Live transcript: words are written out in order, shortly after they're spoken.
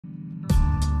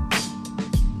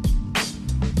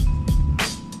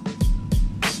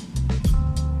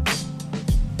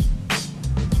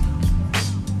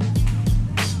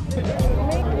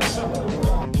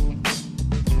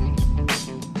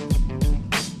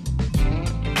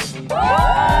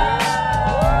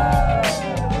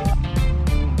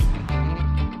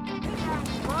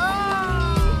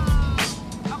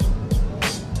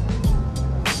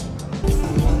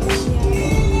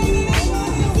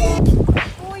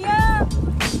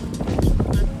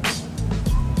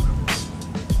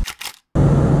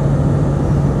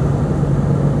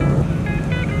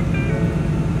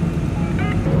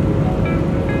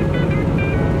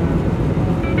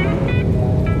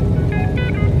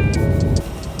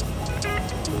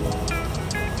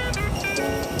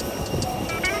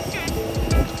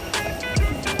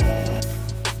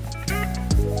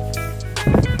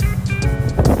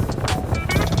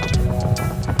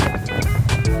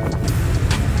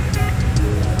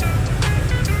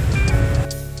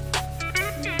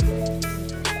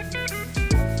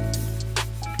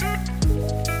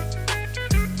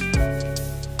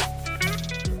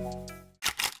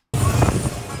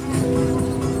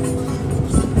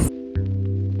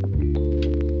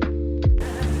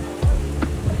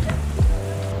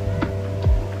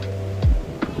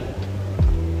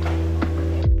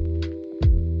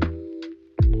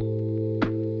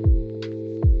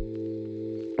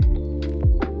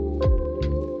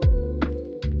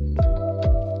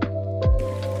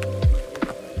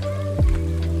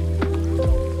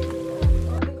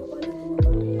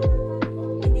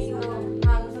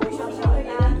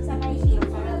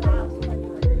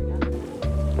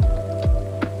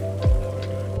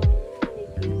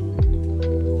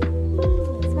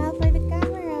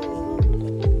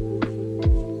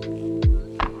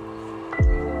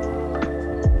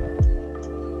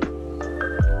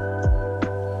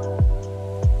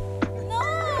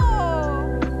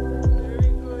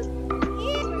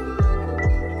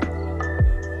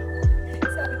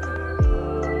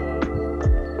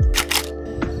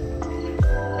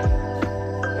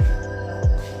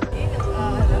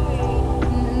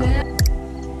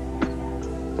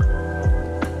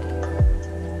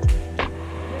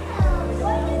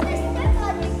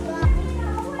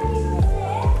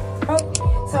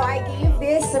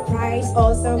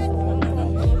also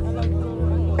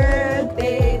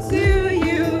birthday to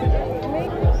you.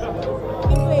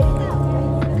 Wait.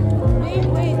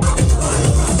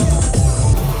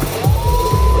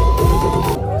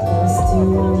 To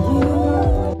you.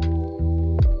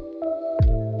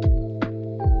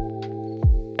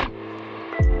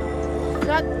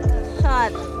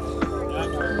 Shot.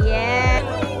 Yeah.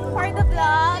 For the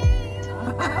vlog.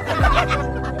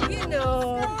 You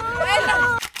know.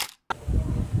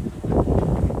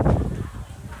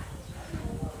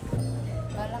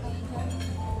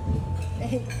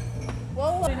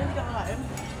 Wow. Hindi ka kakain.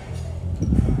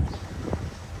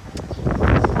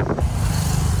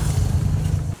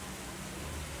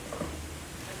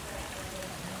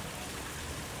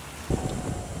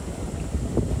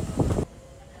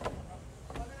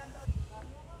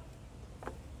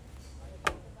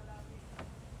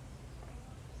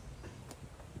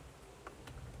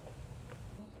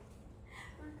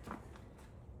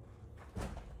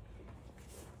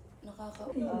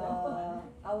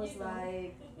 I was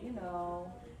like, you know,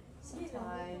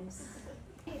 sometimes.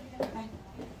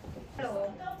 Hello.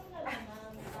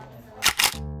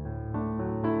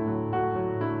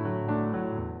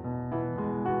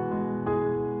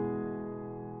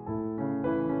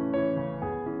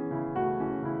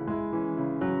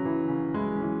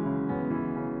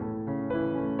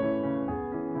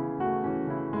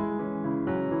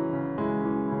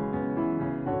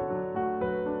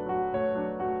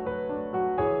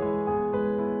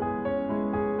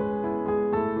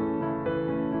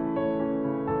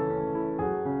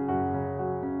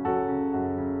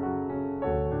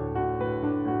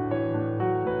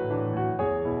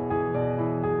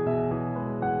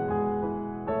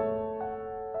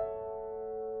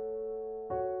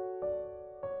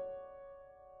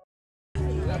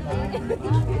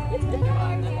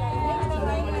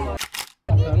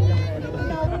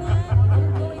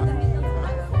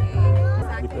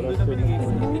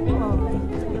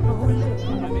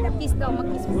 Kiss daw,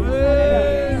 mag-kiss mo.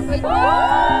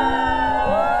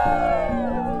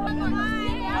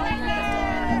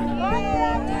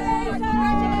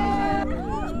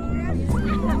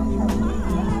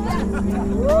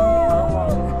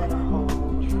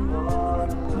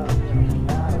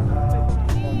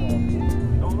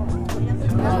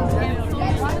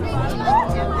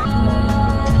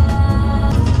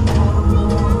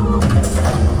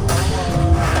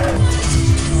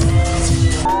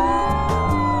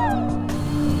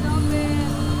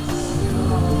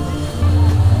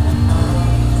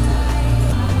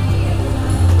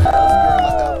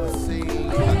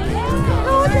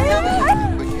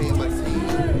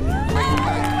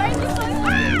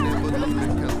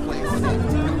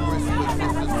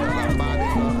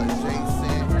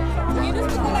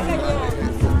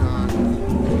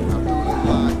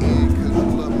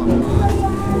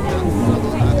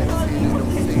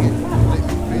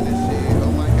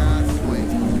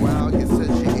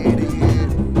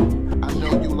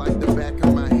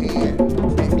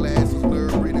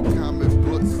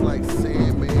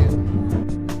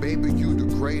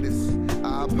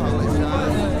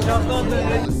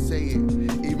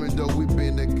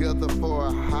 For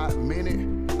a hot minute,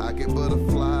 I get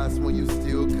butterflies when you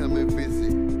still come and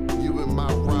visit. You been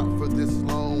my rock for this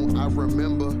long, I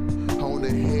remember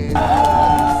holding hands.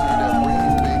 See that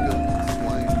ring finger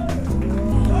swing.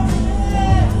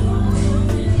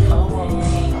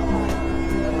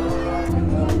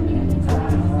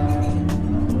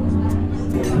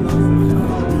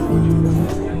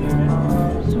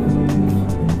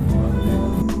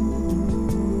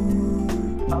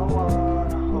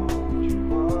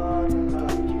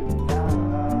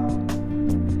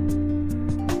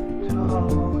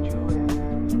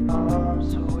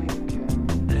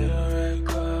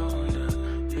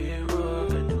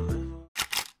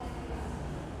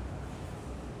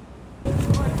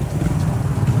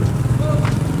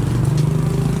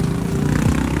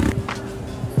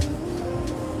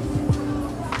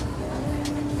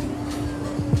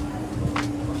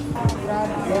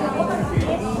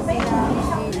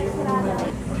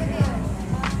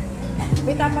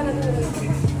 May tapa na doon.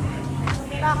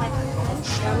 Bakit?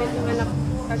 Gamit yung anak.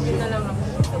 Kagin na lang ako.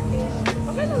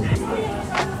 Okay lang.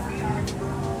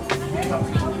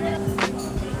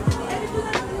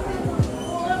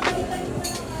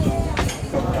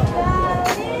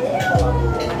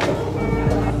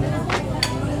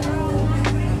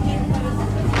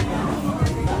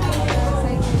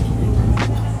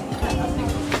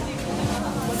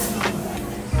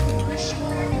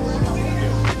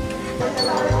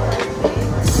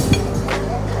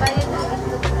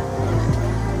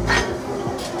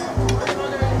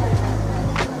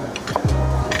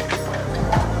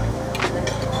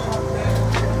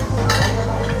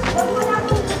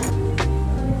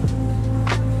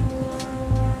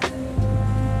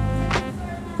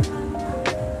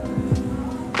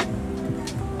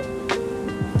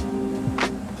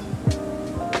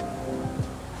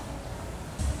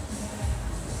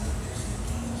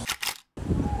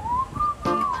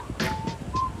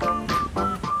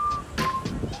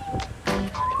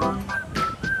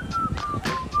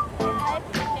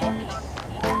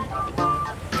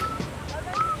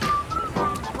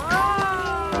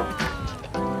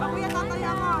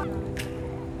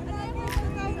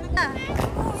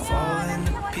 Falling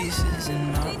to pieces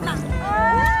in my room.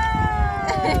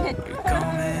 You're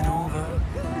coming over,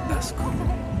 that's cool.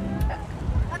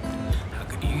 I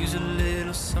could use a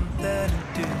little something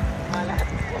to do.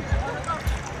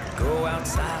 Go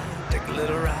outside, take a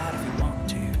little ride if you want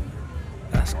to.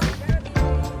 That's cool.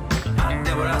 I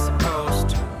did what I was supposed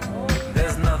to.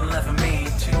 There's nothing left for me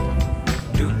to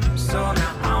do. So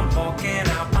now I'm walking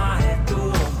out my head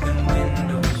through open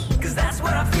windows. 'Cause that's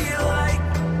what I feel like.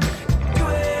 Do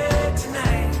it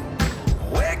tonight.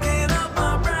 Waking up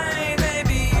my brain,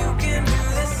 maybe you can do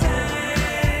the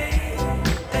same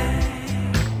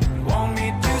thing. You want me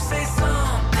to say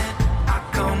something? I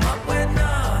come up with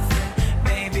nothing.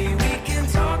 Maybe we can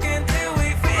talk until we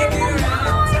figure out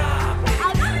a topic.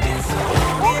 It's so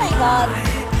long Oh my God.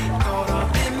 caught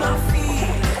up in my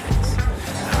feelings.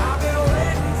 I've been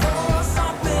waiting for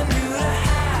something new to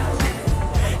happen.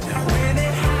 And when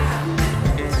it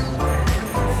happens,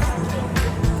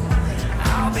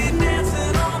 I'll be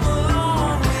dancing on the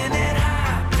lawn when it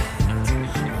happens.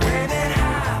 When it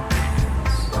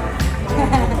happens,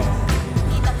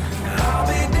 I'll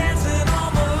be dancing on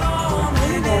the lawn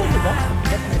when it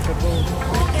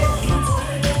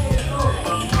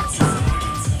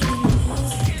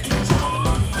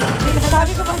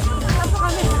Sabi ko ba? Saan pa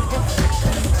kami?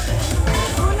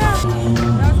 Una.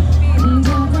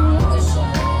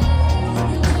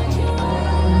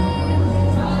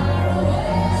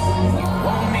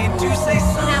 want me to say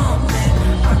something.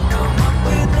 I come up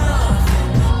with nothing.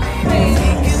 Maybe we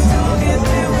can talk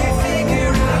until we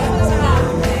figure out a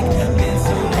topic. Been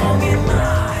so long in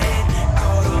my head,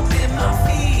 caught up in my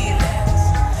feelings.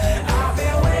 I've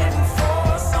been waiting for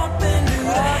something new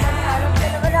to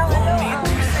happen. Want me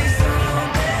to say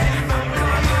something. I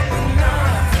come up with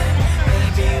nothing.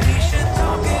 Maybe we should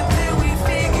talk until we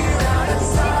figure out a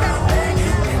topic.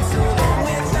 Been so long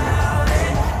without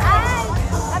it.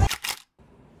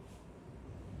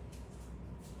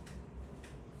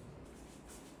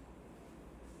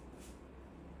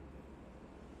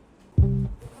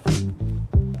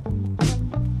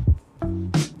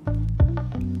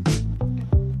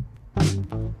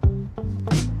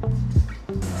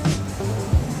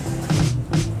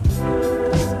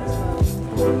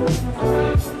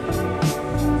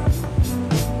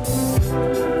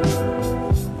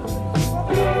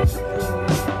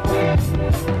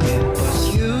 It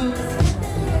was you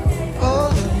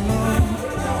all along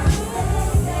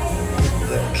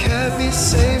that kept me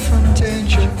safe from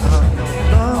danger. I'm no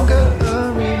longer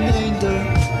a remainder.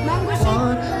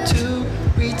 Want to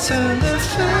return the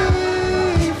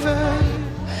favor.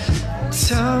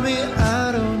 Tell me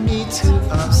I don't need to.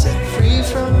 I'm set free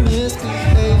from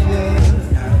misbehavior.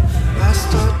 I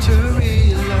start to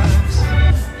realize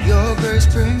your grace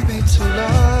brings me to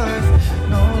life.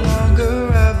 No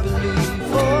longer I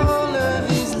believe all of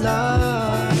these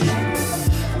lies.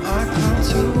 I come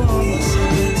to all my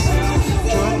senses,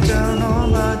 drop down all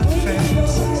my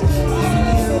defenses. In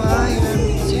you I am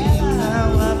redeemed. Now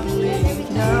I believe,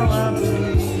 now I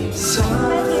believe.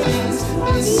 Something's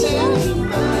missing in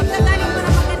my life.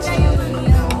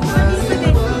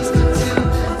 It was till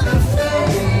I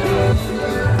felt it in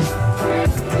you.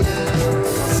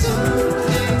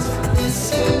 Something's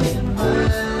missing in my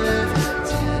life.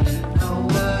 Didn't know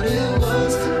what it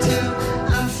was till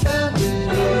I found it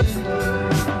in you.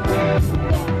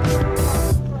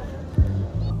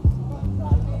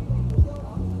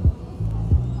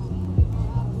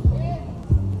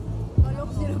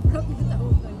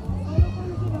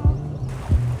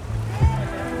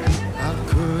 I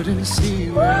couldn't see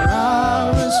where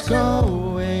I was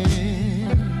going,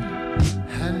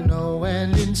 had no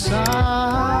end in sight.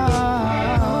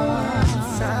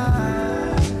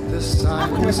 The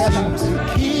cycle seems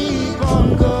to keep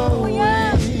on going.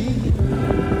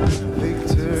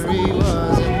 Victory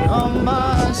wasn't on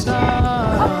my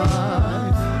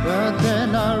side, but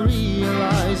then I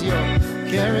realized you're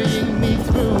carrying me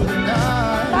through the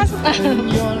night.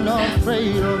 And you're not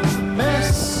afraid of the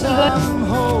mess I'm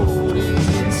holding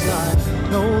inside.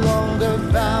 No longer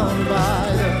bound by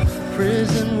the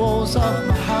prison walls of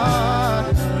my heart.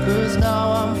 'Cause now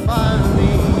I'm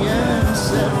finally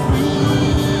set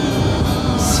free.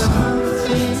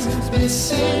 Something's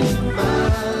missing in my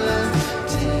life.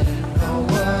 Didn't know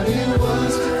what it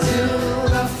was till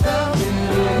I found it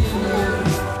in you.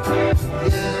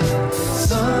 Yeah,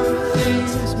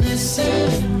 something's missing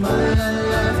in my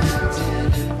life.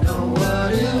 Didn't know what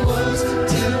it was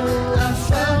till I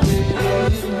found it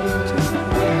in you.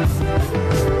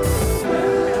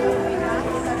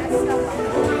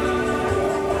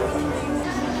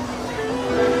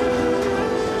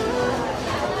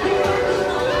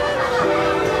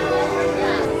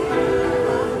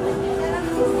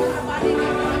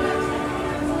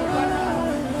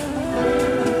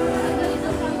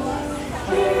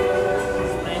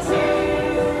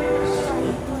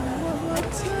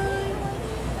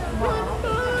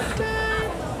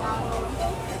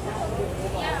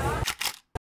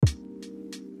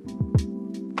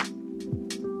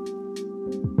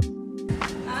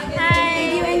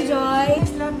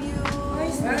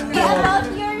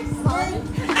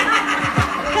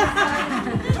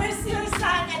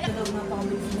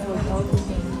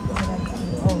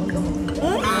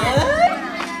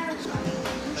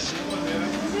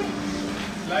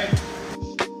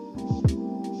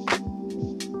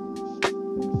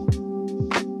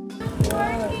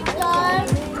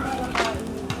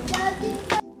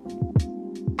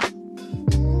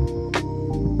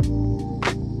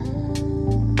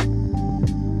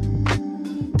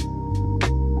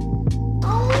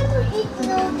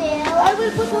 I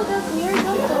will put noodles here.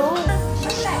 Don't throw.